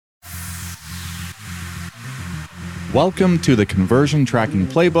Welcome to the Conversion Tracking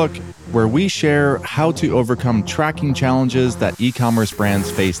Playbook, where we share how to overcome tracking challenges that e-commerce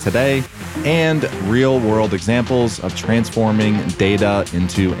brands face today and real-world examples of transforming data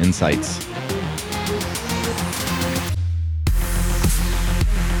into insights.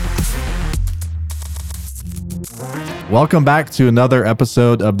 Welcome back to another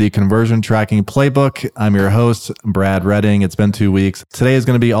episode of the Conversion Tracking Playbook. I'm your host, Brad Redding. It's been 2 weeks. Today is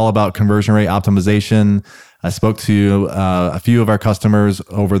going to be all about conversion rate optimization. I spoke to a few of our customers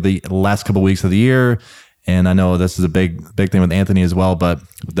over the last couple of weeks of the year, and I know this is a big thing with Anthony as well, but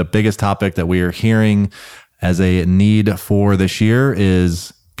the biggest topic that we are hearing as a need for this year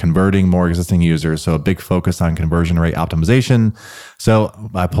is converting more existing users. So a big focus on conversion rate optimization. So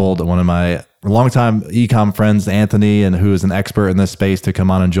I pulled one of my longtime e-com friends, Anthony, and who is an expert in this space, to come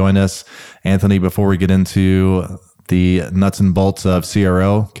on and join us. Anthony, before we get into the nuts and bolts of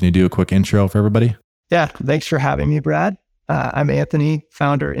CRO, can you do a quick intro for everybody? Yeah, thanks for having me, Brad. I'm Anthony,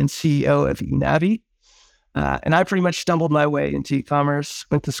 founder and CEO of eNavi. And I pretty much stumbled my way into e-commerce,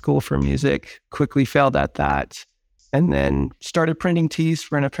 went to school for music, quickly failed at that, and then started printing tees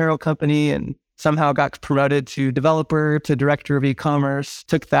for an apparel company and somehow got promoted to developer to director of e-commerce,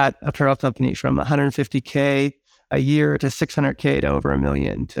 took that apparel company from $150K a year to $600K to over $1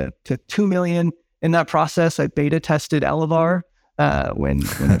 million to $2 million. In that process, I beta tested Elevar when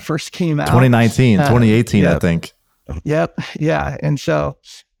it first came out. 2018, I think. Yep. Yeah. And so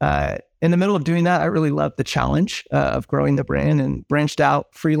in the middle of doing that, I really loved the challenge of growing the brand and branched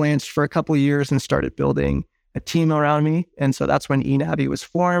out, freelanced for a couple of years and started building a team around me. And so that's when eNavi was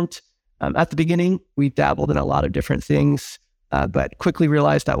formed. At the beginning, we dabbled in a lot of different things, but quickly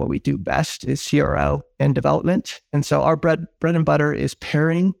realized that what we do best is CRO and development. And so our bread and butter is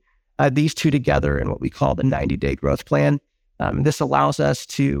pairing these two together in what we call the 90-day growth plan. This allows us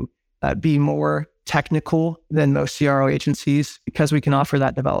to be more technical than most CRO agencies because we can offer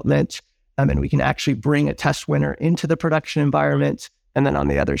that development and we can actually bring a test winner into the production environment. And then on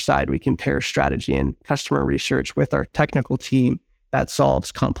the other side, we can pair strategy and customer research with our technical team that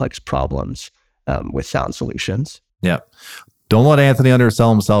solves complex problems with sound solutions. Yeah. Don't let Anthony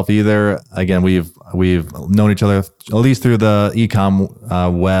undersell himself either. Again, we've known each other at least through the e-com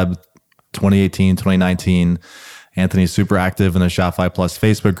web 2018, 2019. Anthony's super active in the Shopify Plus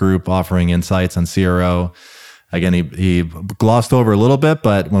Facebook group, offering insights on CRO. Again, he glossed over a little bit,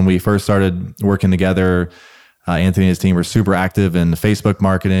 but when we first started working together, Anthony and his team were super active in Facebook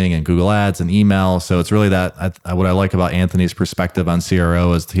marketing and Google Ads and email. So it's really that what I like about Anthony's perspective on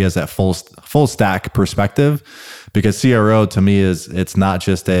CRO is he has that full stack perspective, because CRO to me it's not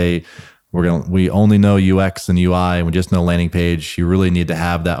just we only know UX and UI and we just know landing page. You really need to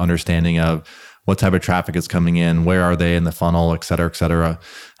have that understanding of what type of traffic is coming in, where are they in the funnel, et cetera, et cetera.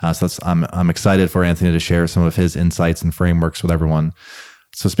 So I'm excited for Anthony to share some of his insights and frameworks with everyone.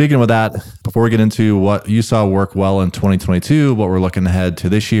 So speaking of that, before we get into what you saw work well in 2022, what we're looking ahead to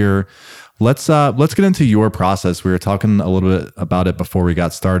this year, let's get into your process. We were talking a little bit about it before we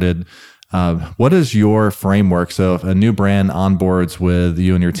got started. What is your framework? So if a new brand onboards with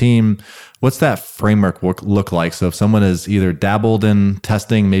you and your team, what's that framework look like? So if someone has either dabbled in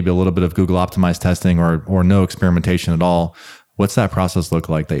testing, maybe a little bit of Google optimized testing or no experimentation at all, what's that process look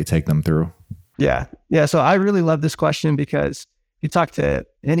like that you take them through? Yeah. So I really love this question because you talk to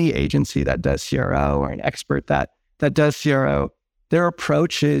any agency that does CRO or an expert that does CRO, their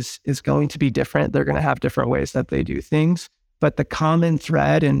approach is going to be different. They're going to have different ways that they do things, but the common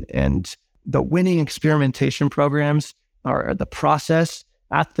thread and the winning experimentation programs are the process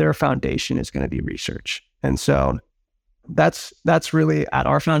at their foundation is going to be research. And so that's really at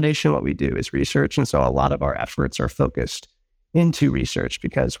our foundation, what we do is research. And so a lot of our efforts are focused into research,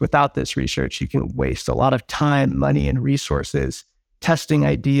 because without this research, you can waste a lot of time, money, and resources testing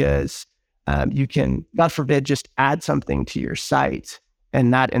ideas. You can, God forbid, just add something to your site,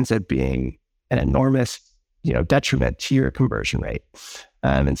 and that ends up being an enormous, detriment to your conversion rate.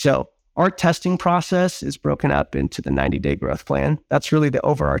 And so our testing process is broken up into the 90-day growth plan. That's really the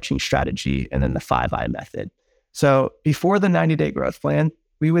overarching strategy, and then the 5I method. So before the 90-day growth plan,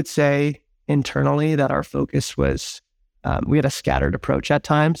 we would say internally that our focus was, we had a scattered approach at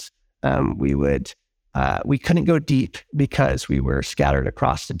times. We couldn't go deep because we were scattered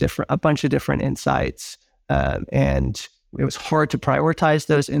across a bunch of different insights, and it was hard to prioritize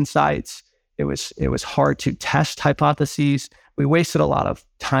those insights. It was hard to test hypotheses. We wasted a lot of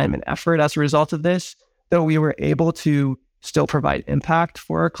time and effort as a result of this, though we were able to still provide impact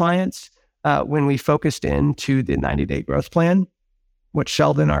for our clients when we focused into the 90-day growth plan, which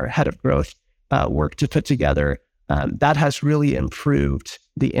Sheldon, our head of growth, worked to put together that has really improved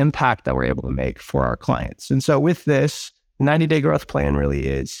the impact that we're able to make for our clients. And so with this, the 90-day growth plan really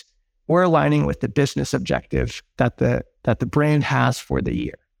is, we're aligning with the business objective that the brand has for the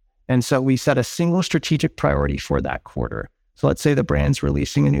year. And so we set a single strategic priority for that quarter. So let's say the brand's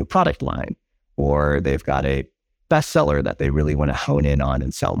releasing a new product line, or they've got a bestseller that they really want to hone in on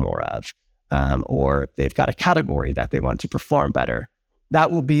and sell more of, or they've got a category that they want to perform better.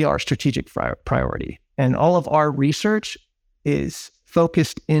 That will be our strategic priority. And all of our research is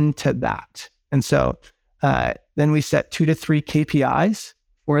focused into that. And so then we set 2 to 3 KPIs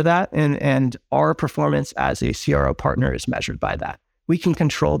for that, and our performance as a CRO partner is measured by that. We can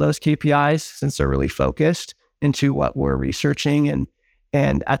control those KPIs since they're really focused into what we're researching.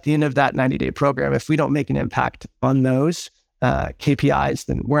 And at the end of that 90-day program, if we don't make an impact on those KPIs,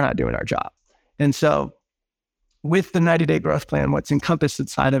 then we're not doing our job. And so with the 90-day growth plan, what's encompassed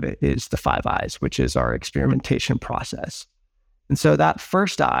inside of it is the 5 I's, which is our experimentation process. And so that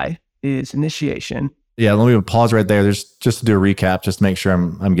first I is initiation. Yeah, let me pause right there. There's just to do a recap, just to make sure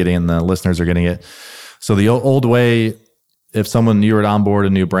I'm getting and the listeners are getting it. So the old way, if you were to onboard a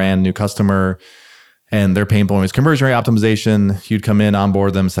new brand, new customer, and their pain point was conversion rate optimization, you'd come in,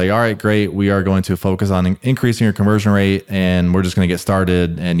 onboard them, say, all right, great, we are going to focus on increasing your conversion rate, and we're just going to get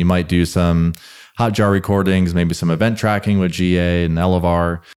started. And you might do some Hotjar recordings, maybe some event tracking with GA and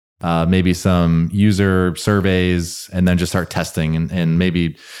Elevar, maybe some user surveys, and then just start testing and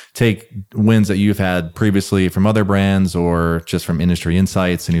maybe take wins that you've had previously from other brands or just from industry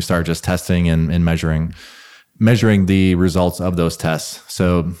insights, and you start just testing and measuring the results of those tests.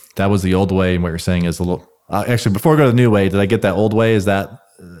 So that was the old way. And what you're saying is a little, actually, before I go to the new way, did I get that old way? Is that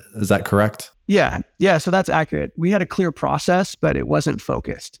correct? Yeah. So that's accurate. We had a clear process, but it wasn't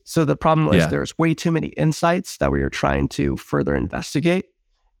focused. So the problem was there's way too many insights that we were trying to further investigate.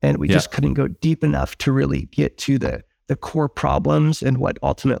 And we just couldn't go deep enough to really get to the core problems and what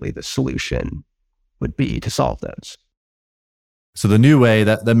ultimately the solution would be to solve those. So the new way,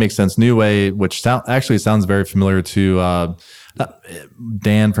 that makes sense. New way, which actually sounds very familiar to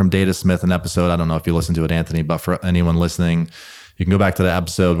Dan from Datasmith, an episode. I don't know if you listened to it, Anthony, but for anyone listening, you can go back to the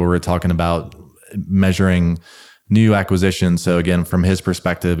episode where we're talking about measuring new acquisition. So again, from his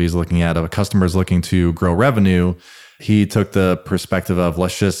perspective, he's looking at a customer's looking to grow revenue. He took the perspective of,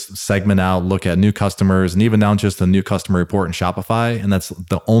 let's just segment out, look at new customers, and even now just the new customer report in Shopify. And that's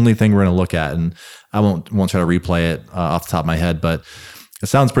the only thing we're going to look at. And I won't try to replay it off the top of my head, but it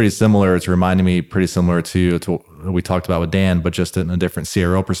sounds pretty similar. It's reminding me pretty similar to what we talked about with Dan, but just in a different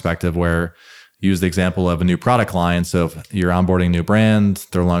CRO perspective, where you use the example of a new product line. So if you're onboarding a new brand,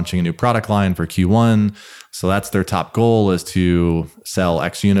 they're launching a new product line for Q1. So that's their top goal, is to sell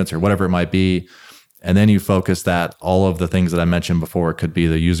X units or whatever it might be. And then you focus that all of the things that I mentioned before, it could be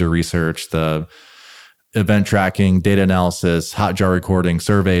the user research, the event tracking, data analysis, Hotjar recording,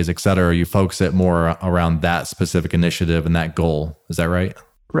 surveys, et cetera. You focus it more around that specific initiative and that goal. Is that right?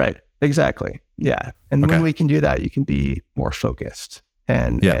 Right. Exactly. Yeah. And when we can do that, you can be more focused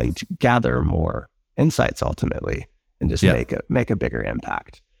and gather more insights ultimately, and just make a bigger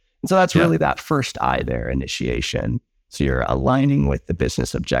impact. And so that's really that first I there, initiation. So you're aligning with the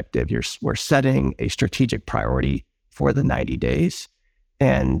business objective. We're setting a strategic priority for the 90 days.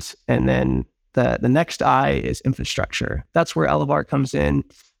 And then the next I is infrastructure. That's where Elevar comes in,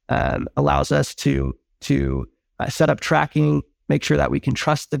 allows us to set up tracking, make sure that we can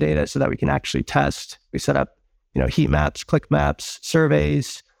trust the data so that we can actually test. We set up, heat maps, click maps,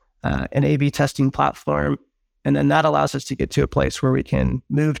 surveys, an A/B testing platform. And then that allows us to get to a place where we can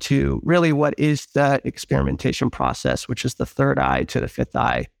move to really what is the experimentation process, which is the third I to the fifth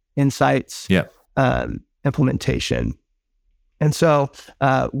I, insights, implementation. And so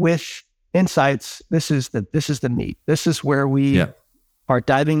with insights, this is the meat. This is where we are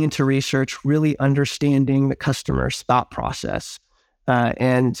diving into research, really understanding the customer's thought process.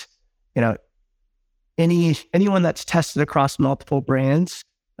 And anyone that's tested across multiple brands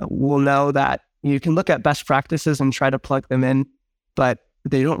will know that you can look at best practices and try to plug them in, but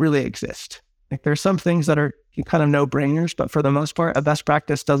they don't really exist. Like, there's some things that are kind of no-brainers, but for the most part, a best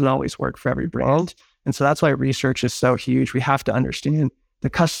practice doesn't always work for every brand. And so that's why research is so huge. We have to understand the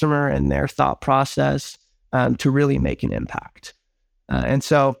customer and their thought process to really make an impact. And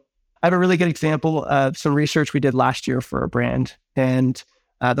so I have a really good example of some research we did last year for a brand. And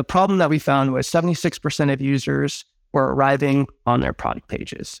the problem that we found was 76% of users were arriving on their product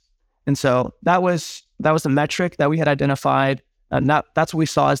pages. And so that was a metric that we had identified. That's what we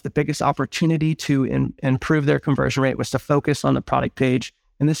saw as the biggest opportunity to improve their conversion rate, was to focus on the product page.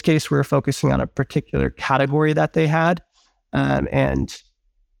 In this case, we were focusing on a particular category that they had. And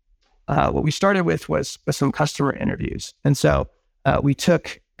what we started with was some customer interviews. And so we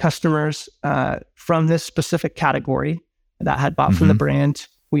took customers from this specific category that had bought from the brand.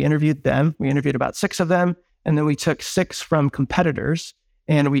 We interviewed them. We interviewed about 6 of them. And then we took 6 from competitors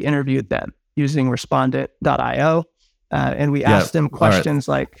and we interviewed them using Respondent.io. And we asked them questions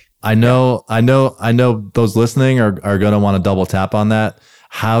like, I know those listening are going to want to double tap on that.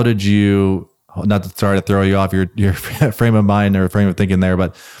 How did you, not to try to throw you off your frame of mind or frame of thinking there,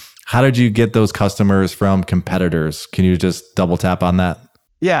 but how did you get those customers from competitors? Can you just double tap on that?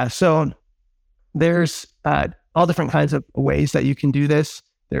 Yeah. So there's all different kinds of ways that you can do this.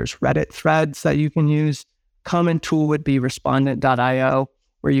 There's Reddit threads that you can use. Common tool would be Respondent.io,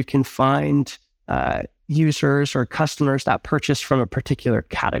 where you can find users or customers that purchase from a particular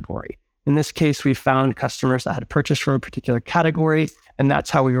category. In this case, we found customers that had purchased from a particular category, and that's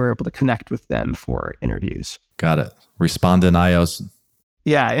how we were able to connect with them for interviews. Got it. Respondent.io.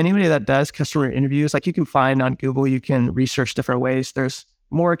 Yeah, anybody that does customer interviews, like you can find on Google, you can research different ways. There's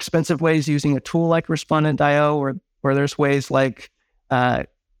more expensive ways using a tool like Respondent.io, or there's ways like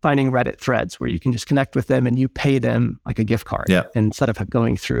finding Reddit threads where you can just connect with them and you pay them like a gift card instead of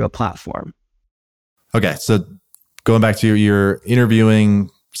going through a platform. Okay, so going back to you're interviewing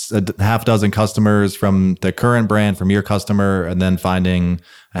a half dozen customers from the current brand, from your customer, and then finding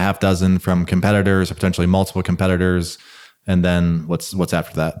a half dozen from competitors or potentially multiple competitors. And then what's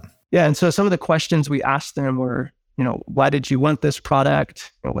after that? Yeah, and so some of the questions we asked them were, why did you want this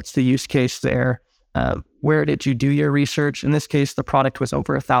product? What's the use case there? Where did you do your research? In this case, the product was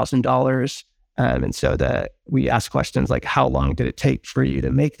over $1,000. And so we asked questions like, how long did it take for you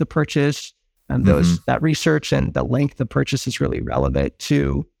to make the purchase? And that research and the length of purchase is really relevant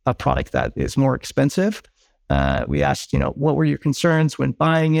to a product that is more expensive. We asked, what were your concerns when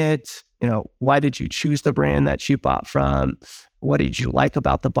buying it? Why did you choose the brand that you bought from? What did you like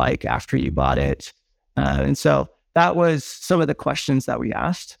about the bike after you bought it? And so that was some of the questions that we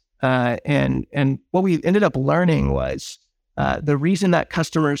asked. And what we ended up learning was the reason that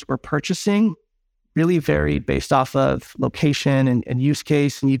customers were purchasing really varied based off of location and use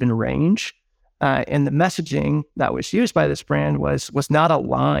case and even range. And the messaging that was used by this brand was not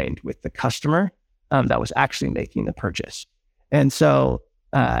aligned with the customer that was actually making the purchase. And so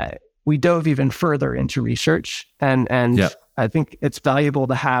we dove even further into research. And I think it's valuable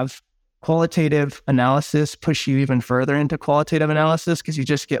to have qualitative analysis push you even further into qualitative analysis because you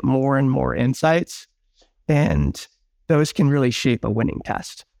just get more and more insights. And those can really shape a winning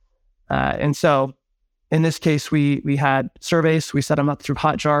test. And so in this case, we had surveys. We set them up through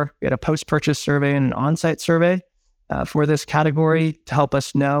Hotjar. We had a post-purchase survey and an on-site survey for this category to help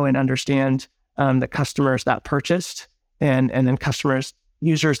us know and understand the customers that purchased and then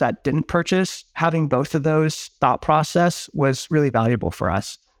users that didn't purchase. Having both of those thought process was really valuable for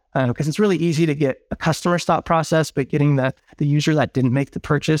us because it's really easy to get a customer's thought process, but getting the user that didn't make the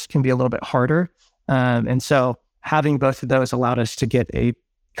purchase can be a little bit harder. And so having both of those allowed us to get a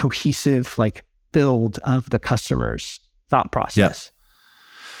cohesive build of the customer's thought process. Yes.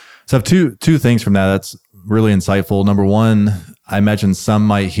 So I have two things from that. That's really insightful. Number one, I imagine some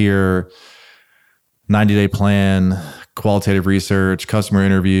might hear 90-day plan, qualitative research, customer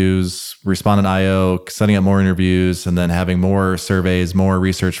interviews, Respondent.io, setting up more interviews, and then having more surveys, more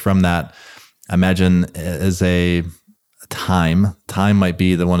research from that. I imagine as a time might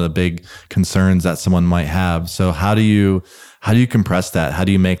be one of the big concerns that someone might have. So how do you compress that? How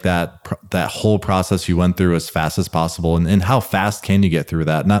do you make that whole process you went through as fast as possible? And how fast can you get through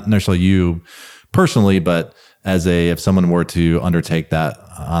that? Not necessarily you personally, but if someone were to undertake that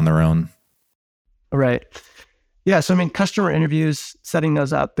on their own. Right. Yeah. So, customer interviews, setting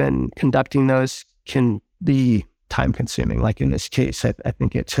those up and conducting those can be time consuming. Like in this case, I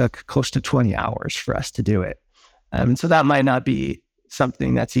think it took close to 20 hours for us to do it. And so that might not be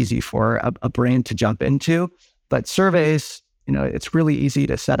something that's easy for a brand to jump into, but surveys, it's really easy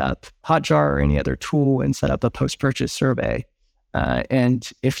to set up Hotjar or any other tool and set up a post-purchase survey. And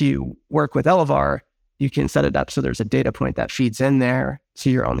if you work with Elevar, you can set it up so there's a data point that feeds in there. So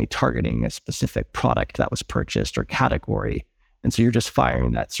you're only targeting a specific product that was purchased or category. And so you're just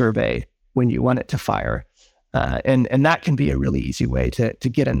firing that survey when you want it to fire. And that can be a really easy way to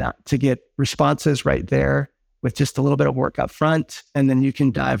get responses right there with just a little bit of work up front. And then you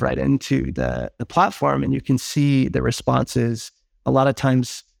can dive right into the platform and you can see the responses. A lot of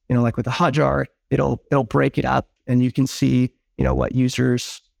times, like with the Hotjar, it'll break it up and you can see, what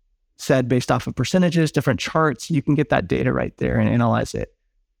users said based off of percentages, different charts. You can get that data right there and analyze it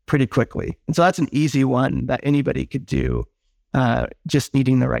pretty quickly. And so that's an easy one that anybody could do, just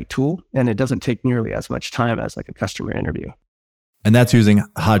needing the right tool. And it doesn't take nearly as much time as a customer interview. And that's using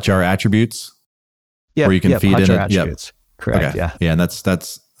Hotjar attributes where you can feed in attributes. Correct. Okay. Yeah. Yeah. And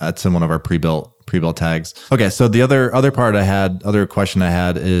that's in one of our pre-built tags. Okay. So the other question I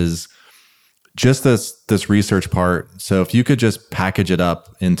had is just this research part. So if you could just package it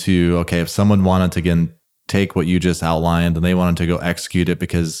up into, okay, if someone wanted to again take what you just outlined and they wanted to go execute it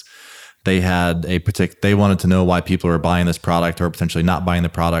because they had they wanted to know why people are buying this product or potentially not buying the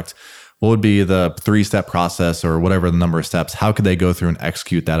product, what would be the 3-step process or whatever the number of steps? How could they go through and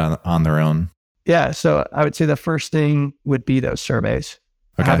execute that on their own? Yeah. So I would say the first thing would be those surveys.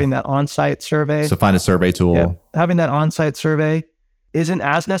 Okay. Having that on-site survey. So find a survey tool. Yeah. Having that on-site survey isn't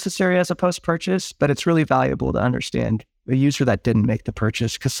as necessary as a post-purchase, but it's really valuable to understand a user that didn't make the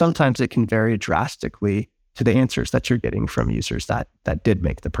purchase, because sometimes it can vary drastically to the answers that you're getting from users that did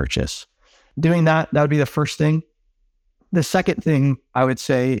make the purchase. Doing that would be the first thing. The second thing I would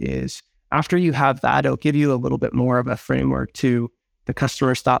say is after you have that, it'll give you a little bit more of a framework to the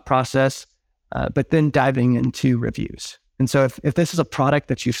customer's thought process, but then diving into reviews. And so if this is a product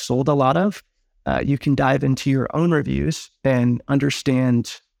that you've sold a lot of, you can dive into your own reviews and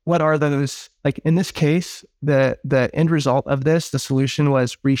understand what are those, like in this case, the end result of this, the solution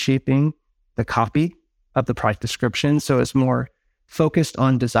was reshaping the copy of the product description. So it's more focused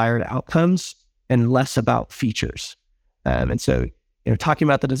on desired outcomes and less about features. And so, talking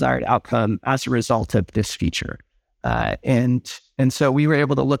about the desired outcome as a result of this feature. And so we were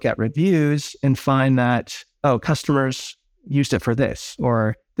able to look at reviews and find that, customers used it for this,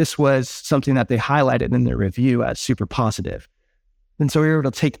 or this was something that they highlighted in their review as super positive. And so we were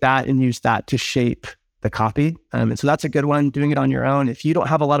able to take that and use that to shape the copy. And so that's a good one, doing it on your own. If you don't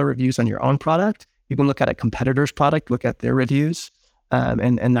have a lot of reviews on your own product, you can look at a competitor's product, look at their reviews,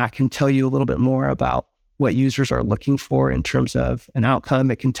 and that can tell you a little bit more about what users are looking for in terms of an outcome.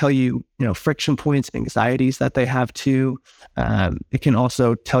 It can tell you, friction points, anxieties that they have too. It can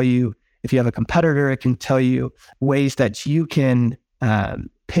also tell you, if you have a competitor, it can tell you ways that you can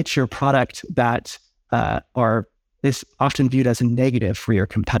pitch your product that is often viewed as a negative for your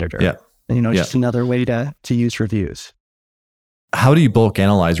competitor. Yeah. And, just another way to use reviews. How do you bulk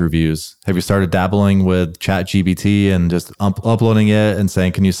analyze reviews? Have you started dabbling with ChatGPT and just uploading it and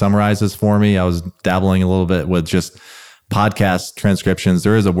saying, can you summarize this for me? I was dabbling a little bit with just podcast transcriptions.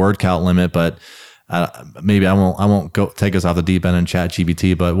 There is a word count limit, but maybe I won't go take us off the deep end in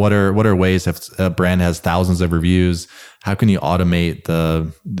ChatGPT, but what are ways if a brand has thousands of reviews, how can you automate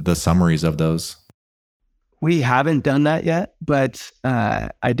the summaries of those? We haven't done that yet, but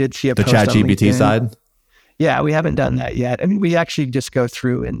I did see the ChatGPT side. Yeah, we haven't done that yet. I mean, we actually just go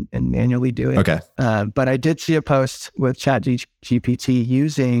through and manually do it. Okay. But I did see a post with ChatGPT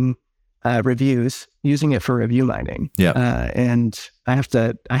using reviews, using it for review mining. Yeah. And I have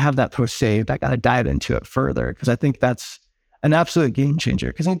that post saved. I got to dive into it further because I think that's an absolute game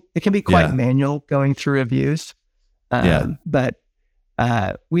changer, because it can be quite manual going through reviews. But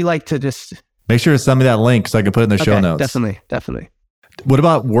we like to just... Make sure to send me that link so I can put it in the show notes. Definitely. What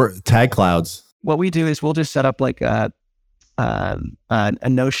about tag clouds? What we do is we'll just set up like a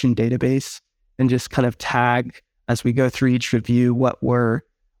Notion database and just kind of tag as we go through each review what we're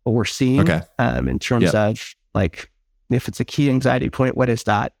seeing. Okay. In terms of like, if it's a key anxiety point, what is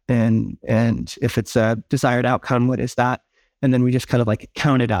that? And if it's a desired outcome, what is that? And then we just kind of like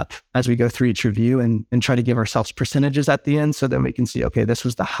count it up as we go through each review and try to give ourselves percentages at the end. So then we can see, okay, this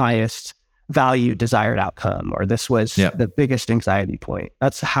was the highest value desired outcome, or this was the biggest anxiety point.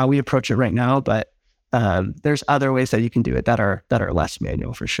 That's how we approach it right now. But there's other ways that you can do it that are less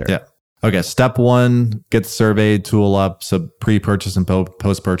manual for sure. Yeah. Okay. Step 1, get the survey tool up. So pre-purchase and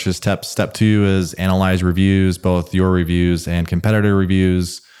post-purchase. Step 2 is analyze reviews, both your reviews and competitor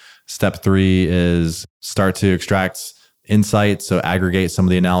reviews. Step 3 is start to extract insights. So aggregate some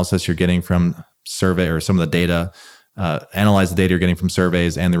of the analysis you're getting from survey or some of the data. Analyze the data you're getting from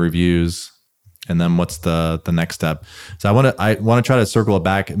surveys and the reviews. And then what's the next step? So I want to try to circle it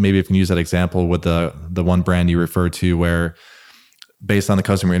back. Maybe if you can use that example with the one brand you referred to, where based on the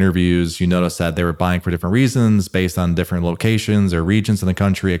customer interviews, you notice that they were buying for different reasons based on different locations or regions in the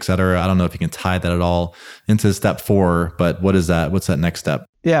country, et cetera. I don't know if you can tie that at all into step 4, but what is that? What's that next step?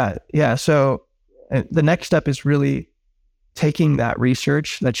 Yeah. So the next step is really taking that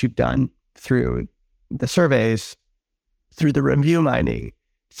research that you've done through the surveys, through the review mining,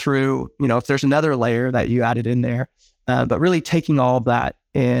 through, if there's another layer that you added in there, but really taking all of that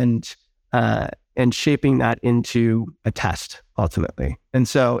and shaping that into a test ultimately. And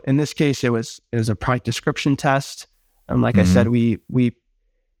so in this case, it was a product description test. Like I said, we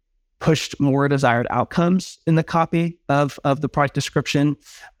pushed more desired outcomes in the copy of the product description.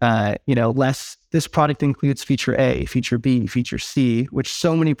 Less, this product includes feature A, feature B, feature C, which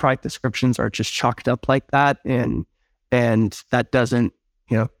so many product descriptions are just chalked up like that. And that doesn't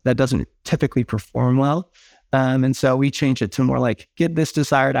typically perform well. And so we change it to more like, get this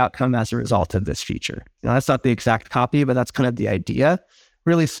desired outcome as a result of this feature. That's not the exact copy, but that's kind of the idea.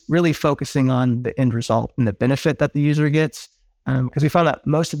 Really focusing on the end result and the benefit that the user gets. Because we found that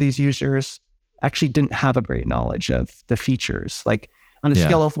most of these users actually didn't have a great knowledge of the features. Like on a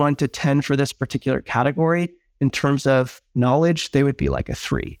scale of 1 to 10 for this particular category, in terms of knowledge, they would be like a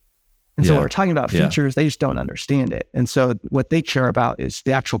 3. And so when we're talking about features, they just don't understand it. And so what they care about is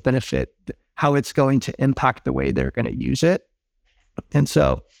the actual benefit, how it's going to impact the way they're going to use it. And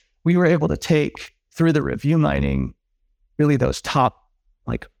so we were able to take through the review mining, really those top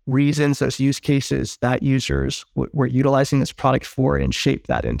like reasons, those use cases that users were utilizing this product for, and shape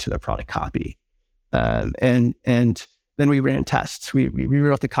that into the product copy. And then we ran tests. We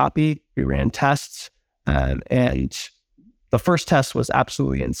rewrote the copy, we ran tests, and the first test was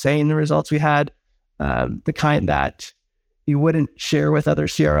absolutely insane, the results we had, the kind that you wouldn't share with other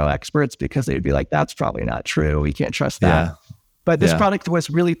CRO experts because they'd be like, that's probably not true. We can't trust that. Yeah. But this product was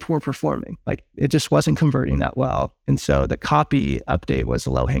really poor performing. Like it just wasn't converting that well. And so the copy update was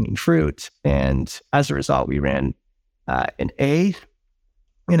a low-hanging fruit. And as a result, we ran an A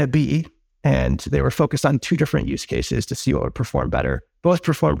and a B, and they were focused on 2 different use cases to see what would perform better. Both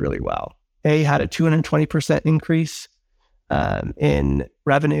performed really well. A had a 220% increase in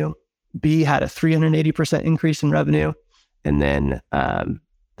revenue. B had a 380% increase in revenue. And then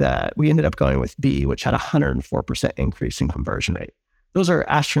we ended up going with B, which had a 104% increase in conversion rate. Those are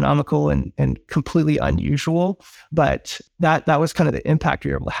astronomical and completely unusual, but that was kind of the impact we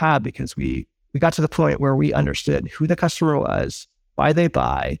were able to have, because we got to the point where we understood who the customer was, why they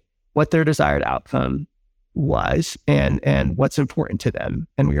buy, what their desired outcome was, and what's important to them.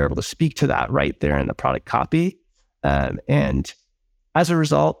 And we were able to speak to that right there in the product copy. And as a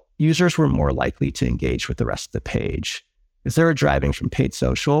result, users were more likely to engage with the rest of the page. Because they were driving from paid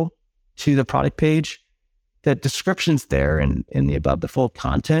social to the product page, the description's there in the above the fold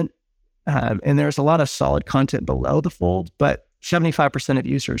content. And there's a lot of solid content below the fold, but 75% of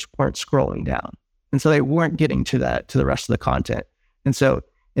users weren't scrolling down. And so they weren't getting to the rest of the content. And so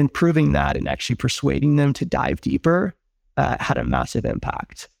improving that and actually persuading them to dive deeper had a massive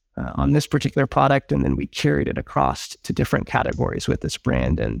impact on this particular product. And then we carried it across to different categories with this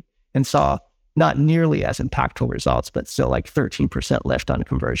brand and saw not nearly as impactful results, but still like 13% lift on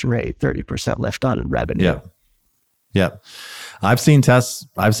conversion rate, 30% lift on revenue. Yeah. I've seen tests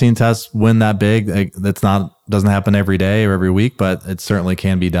win that big. Doesn't happen every day or every week, but it certainly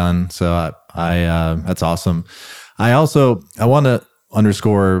can be done. So I that's awesome. I want to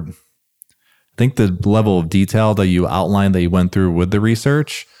underscore, I think the level of detail that you outlined, that you went through with the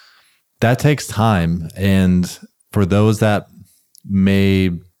research, that takes time. And for those that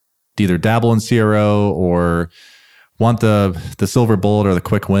may either dabble in CRO or want the silver bullet or the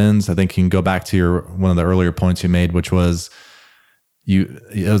quick wins, I think you can go back to one of the earlier points you made, which was I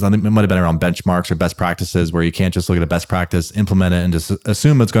think it might have been around benchmarks or best practices, where you can't just look at a best practice, implement it, and just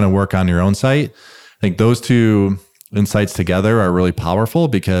assume it's going to work on your own site. I think those 2 insights together are really powerful,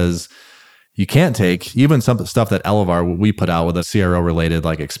 because you can't take even some stuff that Elevar, we put out with a CRO related,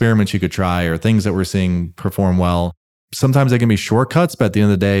 like experiments you could try or things that we're seeing perform well. Sometimes they can be shortcuts, but at the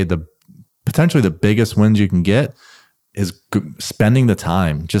end of the day, potentially the biggest wins you can get is spending the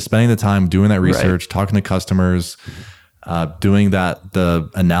time doing that research, talking to customers, doing the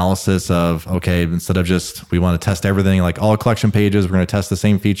analysis of, okay, instead of just, we want to test everything, like all collection pages, we're going to test the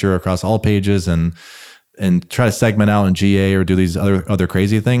same feature across all pages and try to segment out in GA or do these other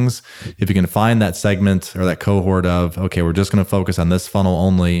crazy things. If you can find that segment or that cohort of, okay, we're just going to focus on this funnel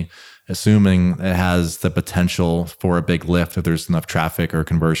only, assuming it has the potential for a big lift if there's enough traffic or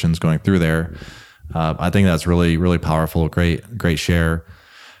conversions going through there. I think that's really, really powerful. Great share.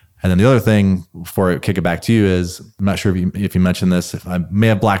 And then the other thing, before I kick it back to you, is I'm not sure if you mentioned this. If I may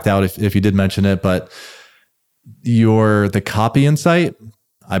have blacked out if you did mention it, but the copy insight,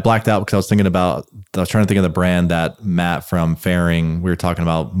 I blacked out because I was trying to think of the brand that Matt from Fairing, we were talking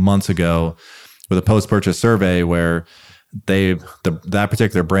about months ago with a post-purchase survey where that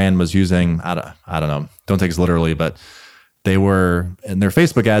particular brand was using, I don't know, don't take us literally, but they were in their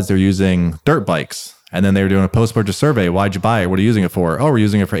Facebook ads, they're using dirt bikes. And then they were doing a post-purchase survey. Why'd you buy it? What are you using it for? Oh, we're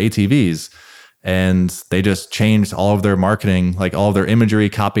using it for ATVs. And they just changed all of their marketing, like all of their imagery,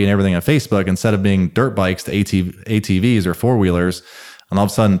 copy, and everything on Facebook. Instead of being dirt bikes to ATVs or 4-wheelers, and all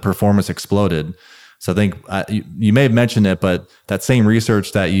of a sudden performance exploded. So I think you may have mentioned it, but that same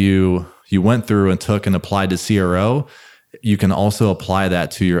research that you went through and took and applied to CRO, you can also apply that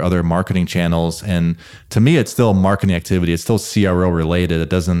to your other marketing channels. And to me, it's still marketing activity. It's still CRO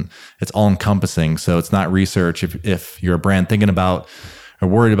related. It's all encompassing. So it's not research. If you're a brand thinking about or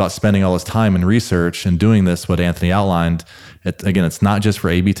worried about spending all this time in research and doing this, what Anthony outlined, it's not just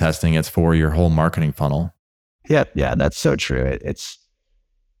for A/B testing. It's for your whole marketing funnel. Yeah, that's so true.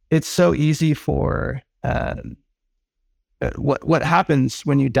 It's so easy for what happens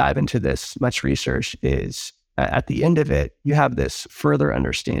when you dive into this much research is at the end of it, you have this further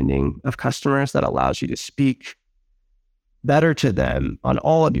understanding of customers that allows you to speak better to them on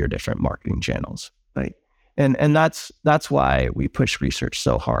all of your different marketing channels, right? And that's why we push research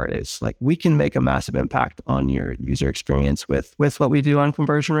so hard. It's like we can make a massive impact on your user experience with what we do on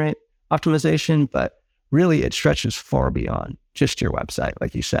conversion rate optimization, but really it stretches far beyond just your website,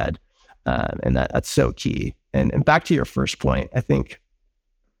 like you said. And that's so key. And back to your first point, I think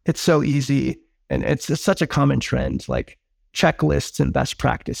it's so easy and it's just such a common trend, like checklists and best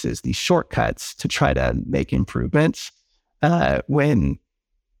practices, these shortcuts to try to make improvements, when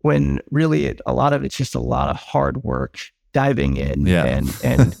really a lot of it's just a lot of hard work diving in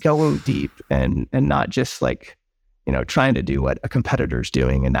and go deep and not just like, trying to do what a competitor's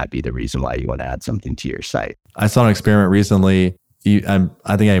doing and that be the reason why you want to add something to your site. I saw an experiment recently.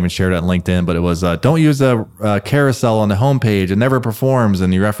 I think I even shared it on LinkedIn, but it was don't use a carousel on the homepage. It never performs.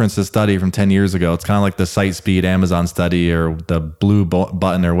 And you referenced a study from 10 years ago. It's kind of like the site speed Amazon study or the blue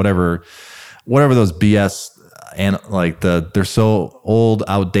button or whatever those BS and like they're so old,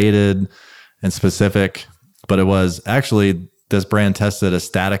 outdated, and specific. But it was actually this brand tested a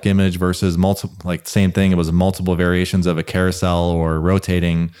static image versus multiple, like same thing. It was multiple variations of a carousel or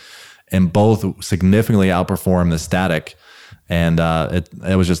rotating, and both significantly outperformed the static. And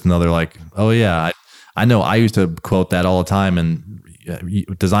it was just another like, oh yeah, I know I used to quote that all the time in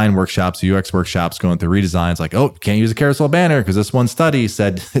design workshops, UX workshops, going through redesigns, like, oh, can't use a carousel banner because this one study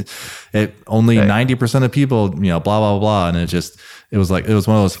said it only 90% of people, blah, blah, blah. And it was one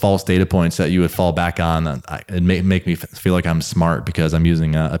of those false data points that you would fall back on. And it make me feel like I'm smart because I'm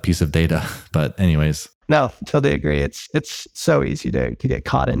using a piece of data. But anyways. No, totally agree. It's so easy to get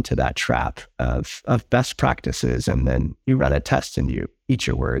caught into that trap of best practices, and then you run a test and you eat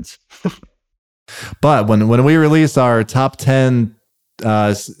your words. But when we release our top 10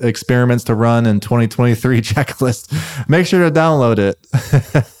 experiments to run in 2023 checklist, make sure to download it.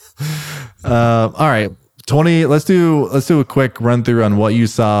 All right, 20. Let's do a quick run through on what you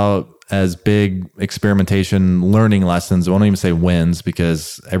saw as big experimentation learning lessons. I won't even say wins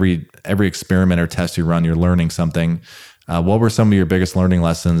because every experiment or test you run, you're learning something. What were some of your biggest learning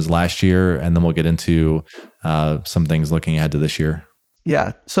lessons last year? And then we'll get into some things looking ahead to this year.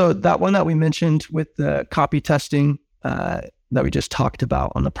 Yeah. So that one that we mentioned with the copy testing that we just talked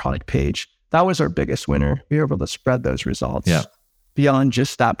about on the product page, that was our biggest winner. We were able to spread those results beyond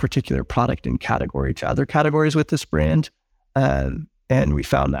just that particular product and category to other categories with this brand. And we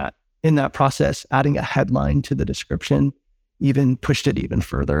found that in that process, adding a headline to the description even pushed it even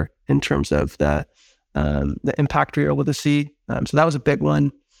further in terms of the impact we were able to see. So that was a big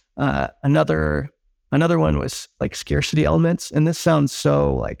one. Another one was like scarcity elements. And this sounds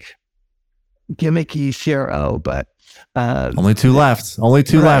so like gimmicky CRO, but only two left.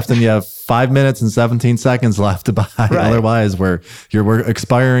 And you have 5 minutes and 17 seconds left to buy. Right. Otherwise, we're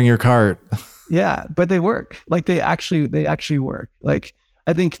expiring your cart. Yeah, but they work. Like they actually work. Like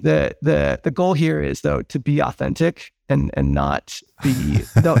I think the goal here is though to be authentic and not be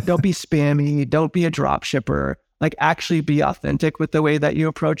don't be spammy, don't be a drop shipper. Like actually be authentic with the way that you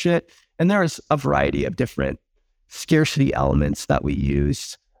approach it. And there's a variety of different scarcity elements that we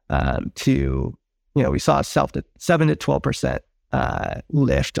used to, we saw a 7 to 12%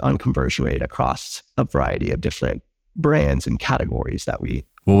 lift on conversion rate across a variety of different brands and categories that we.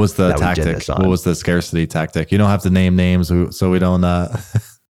 What was the tactic? What was the scarcity tactic? You don't have to name names so we don't.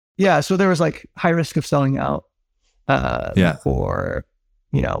 Yeah. So there was like high risk of selling out. Or,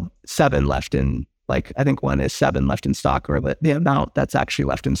 7 left in, like, I think one is 7 left in stock, or the amount that's actually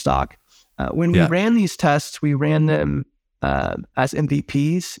left in stock. When we ran these tests, we ran them as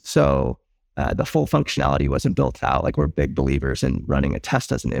MVPs. So the full functionality wasn't built out. Like we're big believers in running a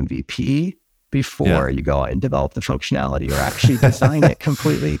test as an MVP before you go and develop the functionality or actually design it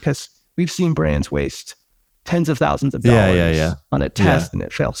completely. Because we've seen brands waste tens of thousands of dollars on a test and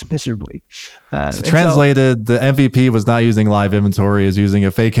it fails miserably. So translated, the MVP was not using live inventory, is using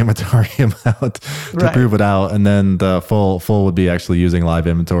a fake inventory amount to prove it out. And then the full would be actually using live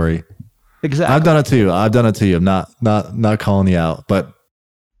inventory. Exactly. I've done it too. I'm not calling you out, but.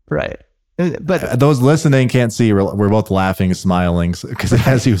 Right. But those listening can't see. We're both laughing, smiling, because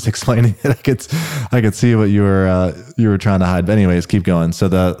as he was explaining it, I could see what you were trying to hide. But anyways, keep going. So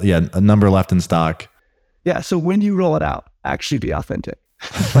a number left in stock. Yeah. So when you roll it out, actually be authentic.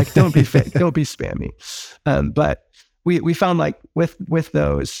 Like, don't be fake, don't be spammy. But we found like with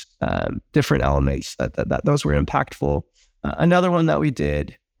those different elements that those were impactful. Another one that we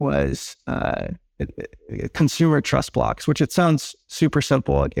did was consumer trust blocks, which it sounds super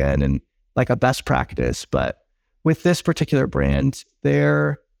simple again and like a best practice, but with this particular brand,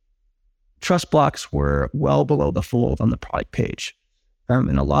 their trust blocks were well below the fold on the product page.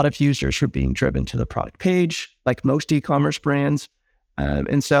 And a lot of users were being driven to the product page, like most e-commerce brands.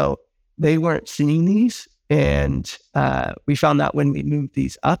 And so they weren't seeing these. And we found that when we moved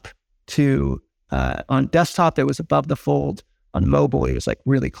these up to on desktop, it was above the fold. On mobile, it was like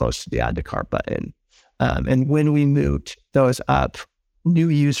really close to the add to cart button. And when we moved those up, new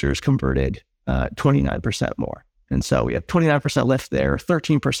users converted 29% more. And so we have 29% lift there,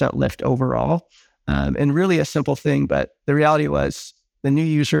 13% lift overall. And really a simple thing, but the reality was the new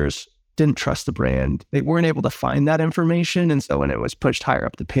users didn't trust the brand. They weren't able to find that information. And so when it was pushed higher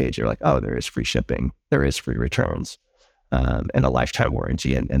up the page, they're like, oh, there is free shipping, there is free returns, and a lifetime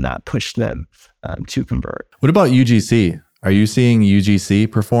warranty. And that pushed them to convert. What about UGC? Are you seeing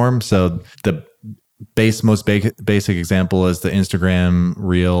UGC perform? So the most basic example is the Instagram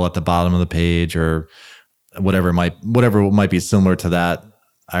reel at the bottom of the page, or whatever might be similar to that.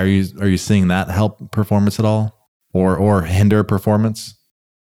 Are you seeing that help performance at all, or hinder performance?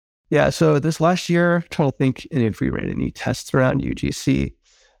 Yeah. So this last year, I'm trying to think if we ran any tests around UGC.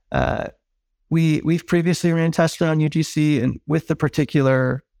 We've previously ran tests around UGC, and with the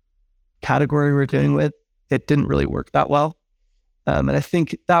particular category we're dealing with, it didn't really work that well. And I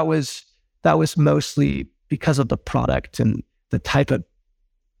think that was mostly because of the product and the type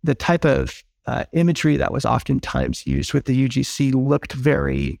of imagery that was oftentimes used with the UGC looked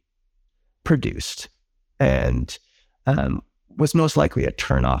very produced and was most likely a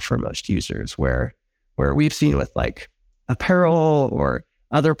turnoff for most users, where we've seen with like apparel or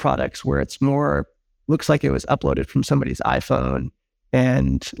other products where it's more looks like it was uploaded from somebody's iPhone.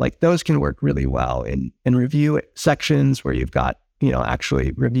 And like those can work really well in review sections where you've got,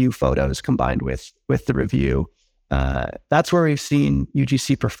 actually review photos combined with the review. That's where we've seen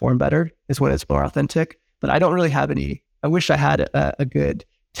UGC perform better, is when it's more authentic. But I don't really have I wish I had a good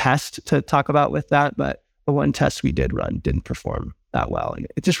test to talk about with that, but the one test we did run didn't perform that well. And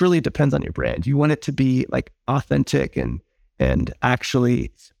it just really depends on your brand. You want it to be like authentic and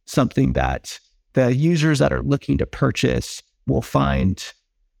actually something that the users that are looking to purchase will find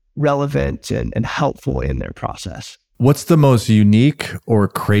relevant and helpful in their process. What's the most unique or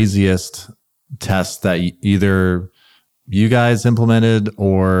craziest test that either you guys implemented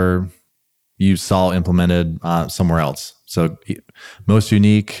or you saw implemented somewhere else? So most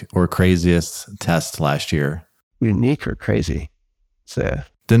unique or craziest test last year? Unique or crazy? So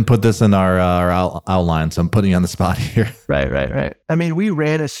didn't put this in our outline, so I'm putting you on the spot here. Right. I mean, we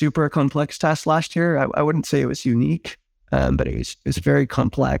ran a super complex test last year. I wouldn't say it was unique, but it was very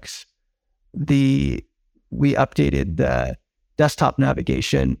complex. We updated the desktop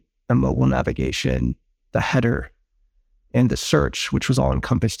navigation, the mobile navigation, the header, and the search, which was all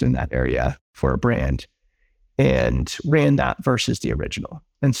encompassed in that area for a brand, and ran that versus the original.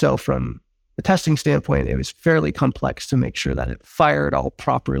 And so from the testing standpoint, it was fairly complex to make sure that it fired all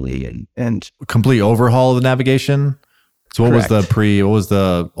properly and complete overhaul of the navigation. So what Correct. what was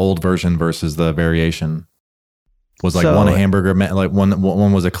the old version versus the variation? Was like one hamburger, like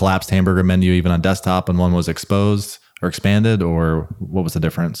one was a collapsed hamburger menu even on desktop, and one was exposed or expanded, or what was the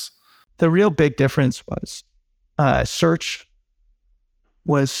difference? The real big difference was search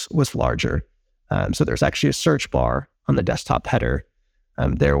was larger. So there's actually a search bar on the desktop header.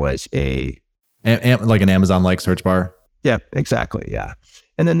 There was like an Amazon-like search bar. Yeah, exactly. Yeah,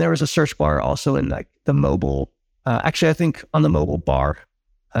 and then there was a search bar also in like the mobile. Actually, I think on the mobile bar,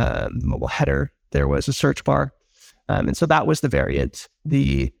 the mobile header, there was a search bar. And so that was the variant.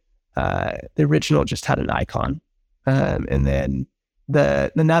 The original just had an icon. And then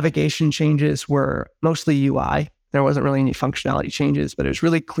the navigation changes were mostly UI. There wasn't really any functionality changes, but it was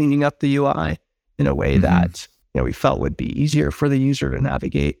really cleaning up the UI in a way that we felt would be easier for the user to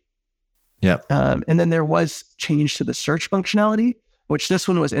navigate. Yeah. And then there was change to the search functionality, which this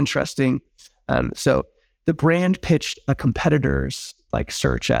one was interesting. So the brand pitched a competitor's like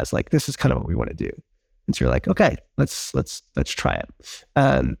search as like, this is kind of what we want to do. And so you're like, okay, let's try it.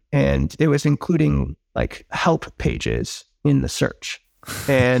 And it was including like help pages in the search.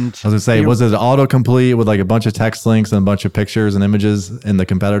 And I was gonna say, was it autocomplete with like a bunch of text links and a bunch of pictures and images in the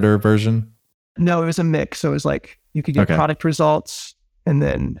competitor version? No, it was a mix. So it was like you could get product results and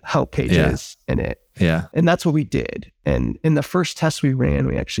then help pages in it. Yeah. And that's what we did. And in the first test we ran,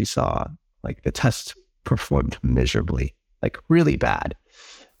 we actually saw like the test performed miserably, like really bad.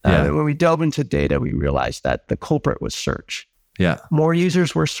 And when we delved into data, we realized that the culprit was search. Yeah. More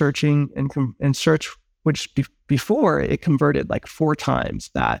users were searching and search, which before it converted like 4 times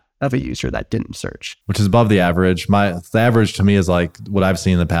that of a user that didn't search. Which is above the average. The average to me is like what I've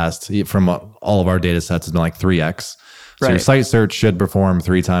seen in the past from all of our data sets has been like 3x. So your site search should perform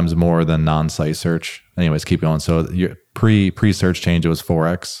 3 times more than non-site search. Anyways, keep going. So your pre-search change, it was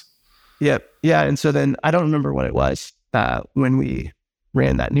 4x. Yep. Yeah. And so then I don't remember what it was when we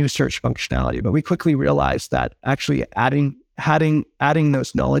ran that new search functionality, but we quickly realized that actually adding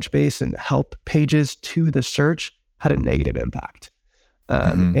those knowledge base and help pages to the search had a negative impact.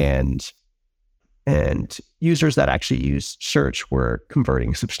 And users that actually used search were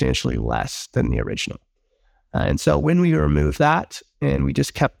converting substantially less than the original. And so when we removed that and we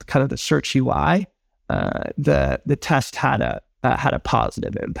just kept kind of the search UI, the test had a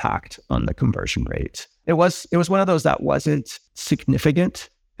positive impact on the conversion rate. It was one of those that wasn't significant.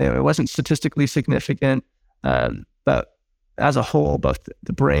 It wasn't statistically significant, but as a whole, both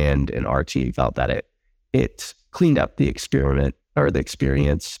the brand and our team felt that it cleaned up the experiment or the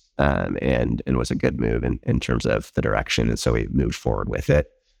experience, and was a good move in terms of the direction. And so we moved forward with it.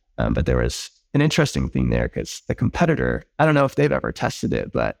 But there was an interesting thing there because the competitor, I don't know if they've ever tested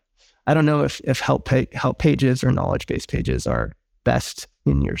it, but I don't know if help pages or knowledge-based pages are best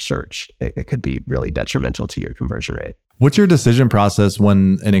in your search. It could be really detrimental to your conversion rate. What's your decision process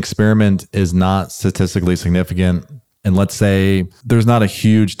when an experiment is not statistically significant? And let's say there's not a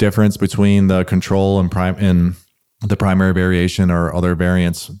huge difference between the control and the primary variation or other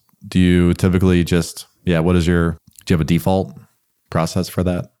variants. Do you typically do you have a default process for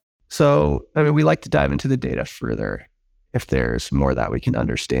that? So, I mean, we like to dive into the data further if there's more that we can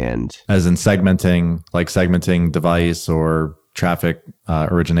understand. As in segmenting device or traffic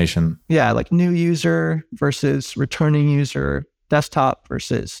origination. Yeah, like new user versus returning user, desktop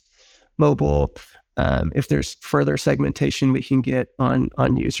versus mobile. If there's further segmentation we can get on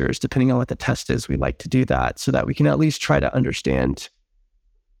users, depending on what the test is, we like to do that so that we can at least try to understand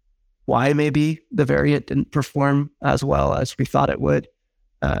why maybe the variant didn't perform as well as we thought it would.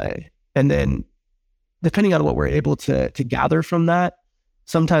 And then depending on what we're able to gather from that,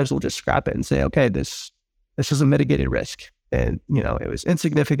 sometimes we'll just scrap it and say, okay, this is a mitigated risk. And, it was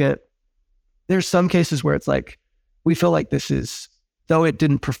insignificant. There's some cases where it's like, we feel like though it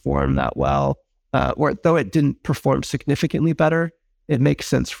didn't perform that well, or though it didn't perform significantly better, it makes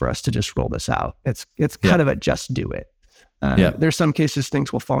sense for us to just roll this out. It's kind of a just do it. There's some cases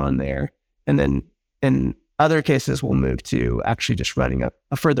things will fall in there. And then in other cases, we'll move to actually just running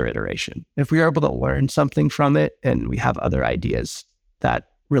a further iteration. If we are able to learn something from it and we have other ideas that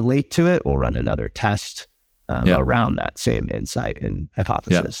relate to it, we'll run another test around that same insight and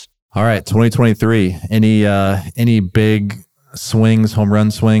hypothesis. All right, 2023. Any big swings, home run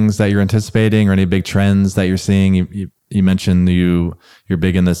swings that you're anticipating, or any big trends that you're seeing? You mentioned you're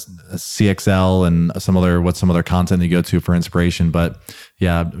big in this CXL and some other content you go to for inspiration. But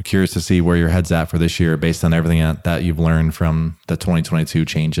yeah, I'm curious to see where your head's at for this year based on everything that you've learned from the 2022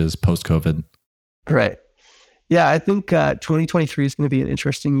 changes post-COVID. Right. Yeah, I think 2023 is going to be an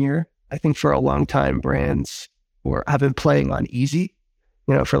interesting year. I think for a long time, brands have been playing on easy.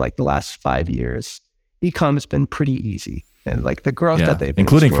 For like the last 5 years, e-com has been pretty easy, and like the growth that they've been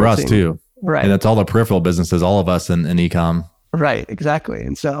including for us too. Right. And that's all the peripheral businesses, all of us in e-com. Right, exactly.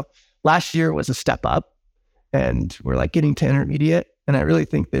 And so last year was a step up, and we're like getting to intermediate. And I really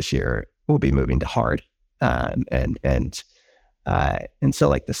think this year we'll be moving to hard. And so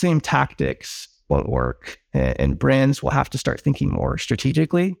like the same tactics won't work, and brands will have to start thinking more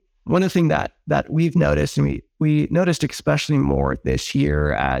strategically. One of the things that we've noticed, and we noticed especially more this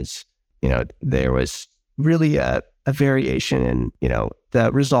year, as there was really a variation in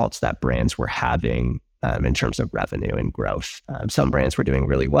the results that brands were having in terms of revenue and growth. Some brands were doing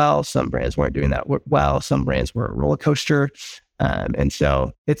really well, some brands weren't doing that well, some brands were a roller coaster. And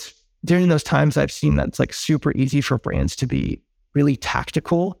so it's during those times I've seen that it's like super easy for brands to be really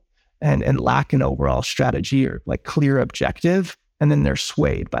tactical and lack an overall strategy or like clear objective. And then they're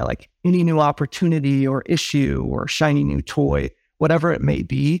swayed by like any new opportunity or issue or shiny new toy, whatever it may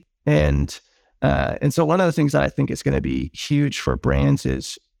be. And so one of the things that I think is going to be huge for brands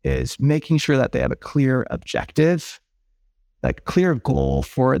is making sure that they have a clear objective, like clear goal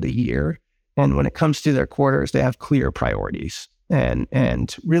for the year. And when it comes to their quarters, they have clear priorities.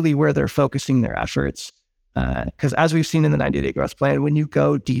 and really where they're focusing their efforts. Because as we've seen in the 90-day growth plan, when you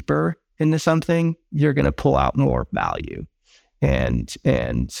go deeper into something, you're going to pull out more value. And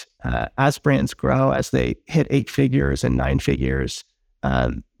as brands grow, as they hit 8 figures and 9 figures,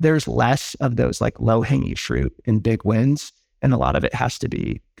 there's less of those like low-hanging fruit and big wins. And a lot of it has to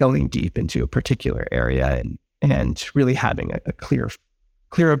be going deep into a particular area and really having a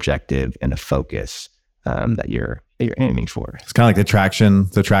clear objective and a focus that you're aiming for. It's kind of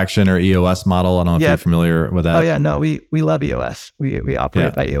like the traction or EOS model. I don't know if you're familiar with that. Oh yeah, no, we love EOS. We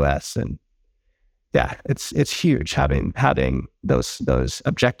operate by EOS, and yeah, it's huge having those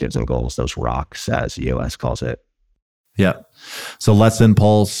objectives and goals, those rocks, as EOS calls it. Yeah. So less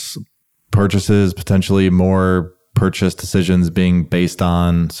impulse purchases, potentially more purchase decisions being based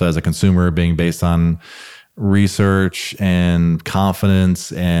on, so as a consumer, being based on research and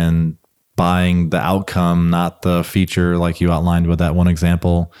confidence and buying the outcome, not the feature, like you outlined with that one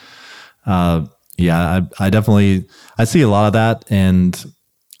example. I definitely see a lot of that. And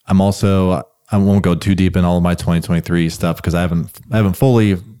I won't go too deep in all of my 2023 stuff because I haven't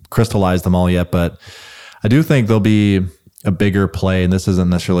fully crystallized them all yet, but I do think there'll be a bigger play, and this isn't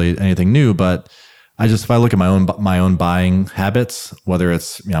necessarily anything new, but if I look at my own buying habits, whether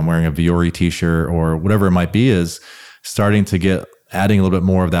it's I'm wearing a Vuori t-shirt or whatever it might be, is starting to adding a little bit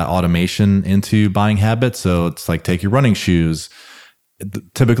more of that automation into buying habits. So it's like, take your running shoes.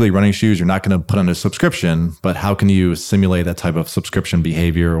 Typically running shoes, you're not going to put on a subscription, but how can you simulate that type of subscription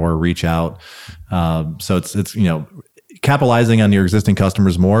behavior or reach out? So it's capitalizing on your existing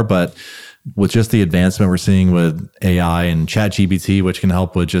customers more, but with just the advancement we're seeing with AI and ChatGPT, which can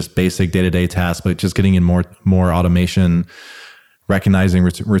help with just basic day-to-day tasks, but just getting in more automation, recognizing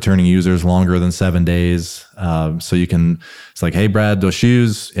returning users longer than 7 days. So it's like, hey, Brad, those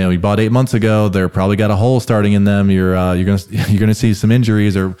shoes, we bought 8 months ago. They're probably got a hole starting in them. You're gonna see some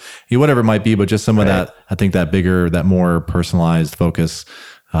injuries or whatever it might be. But just some of that, I think that more personalized focus,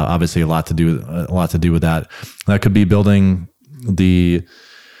 obviously a lot to do with that. That could be building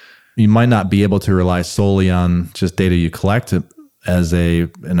you might not be able to rely solely on just data you collect in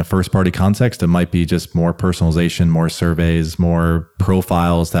a first party context. It might be just more personalization, more surveys, more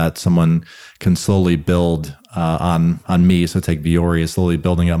profiles that someone can slowly build on me. So take Vuori is slowly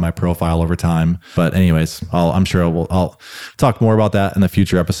building up my profile over time. But anyways, I'm sure I'll talk more about that in a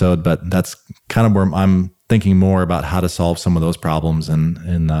future episode, but that's kind of where I'm thinking more about how to solve some of those problems in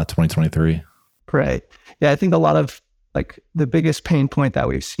 2023. Right. Yeah, I think a lot of the biggest pain point that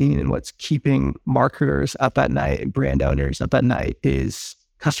we've seen and what's keeping marketers up at night and brand owners up at night is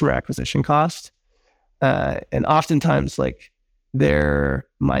customer acquisition cost. And oftentimes their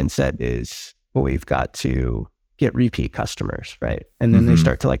mindset is, well, we've got to get repeat customers, right? And then they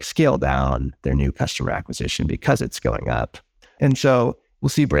start to scale down their new customer acquisition because it's going up. And so we'll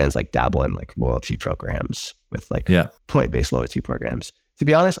see brands dabble in loyalty programs with point-based loyalty programs. To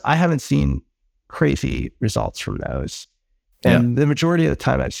be honest, I haven't seen crazy results from those. And the majority of the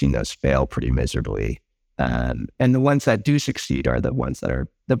time I've seen those fail pretty miserably. And the ones that do succeed are the ones that are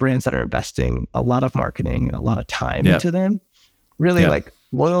the brands that are investing a lot of marketing and a lot of time into them. Really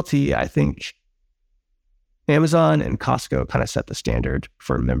loyalty, I think Amazon and Costco kind of set the standard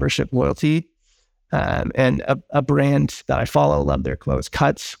for membership loyalty. And a brand that I follow, love their clothes,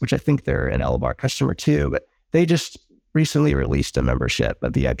 Cuts, which I think they're an Elevar customer too, but they just recently released a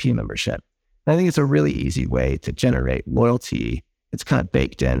VIP membership. And I think it's a really easy way to generate loyalty. It's kind of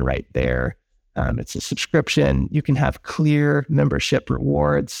baked in right there. It's a subscription. You can have clear membership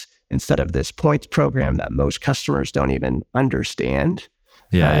rewards instead of this points program that most customers don't even understand.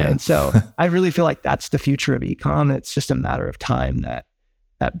 And so I really feel like that's the future of e-com. It's just a matter of time that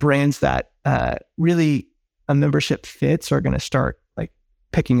brands that really a membership fits are going to start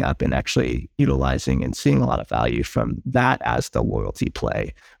picking up and actually utilizing and seeing a lot of value from that as the loyalty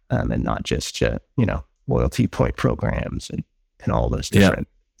play. And not just, loyalty point programs and all those different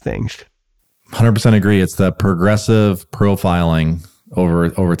things. 100% agree. It's the progressive profiling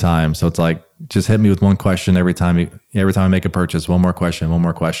over time. So it's just hit me with one question every time I make a purchase. One more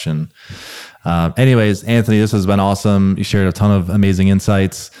question. Anyways, Anthony, this has been awesome. You shared a ton of amazing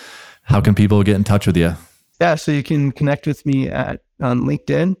insights. How can people get in touch with you? Yeah, so you can connect with me on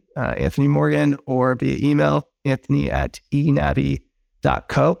LinkedIn, Anthony Morgan, or via email,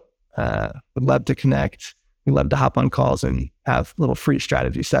 anthony@enavi.co. Would love to connect. We love to hop on calls and have little free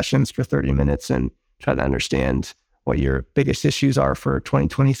strategy sessions for 30 minutes and try to understand what your biggest issues are for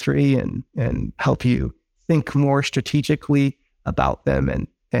 2023 and help you think more strategically about them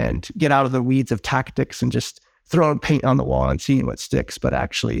and get out of the weeds of tactics and just throwing paint on the wall and seeing what sticks, but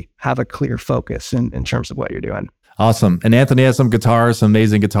actually have a clear focus in terms of what you're doing. Awesome. And Anthony has some guitars, some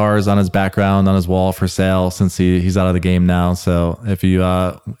amazing guitars on his background on his wall for sale since he's out of the game now. So if you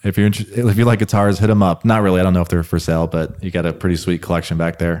like guitars, hit him up. Not really. I don't know if they're for sale, but you got a pretty sweet collection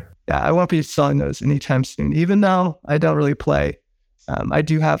back there. Yeah, I won't be selling those anytime soon. Even though I don't really play, I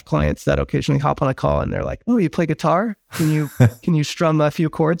do have clients that occasionally hop on a call and they're like, "Oh, you play guitar? Can you strum a few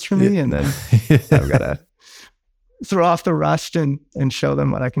chords for me?" And then I've got to throw off the rust and show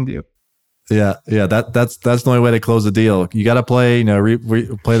them what I can do. Yeah. That's the only way to close the deal. You got to play,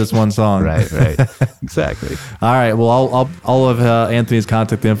 play this one song. Right. Exactly. All right. Well, all of Anthony's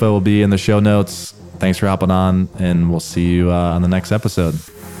contact info will be in the show notes. Thanks for hopping on, and we'll see you on the next episode.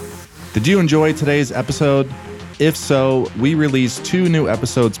 Did you enjoy today's episode? If so, we release 2 new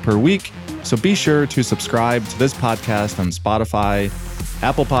episodes per week, so be sure to subscribe to this podcast on Spotify,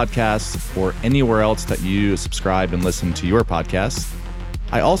 Apple Podcasts, or anywhere else that you subscribe and listen to your podcasts.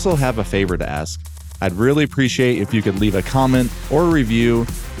 I also have a favor to ask. I'd really appreciate if you could leave a comment or a review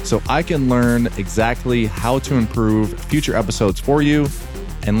so I can learn exactly how to improve future episodes for you.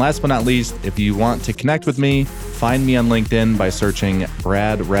 And last but not least, if you want to connect with me, find me on LinkedIn by searching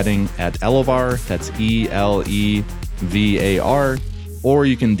Brad Redding at Elevar. That's ELEVAR. Or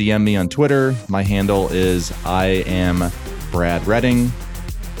you can DM me on Twitter. My handle is I am Brad Redding.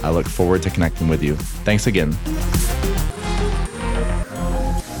 I look forward to connecting with you. Thanks again.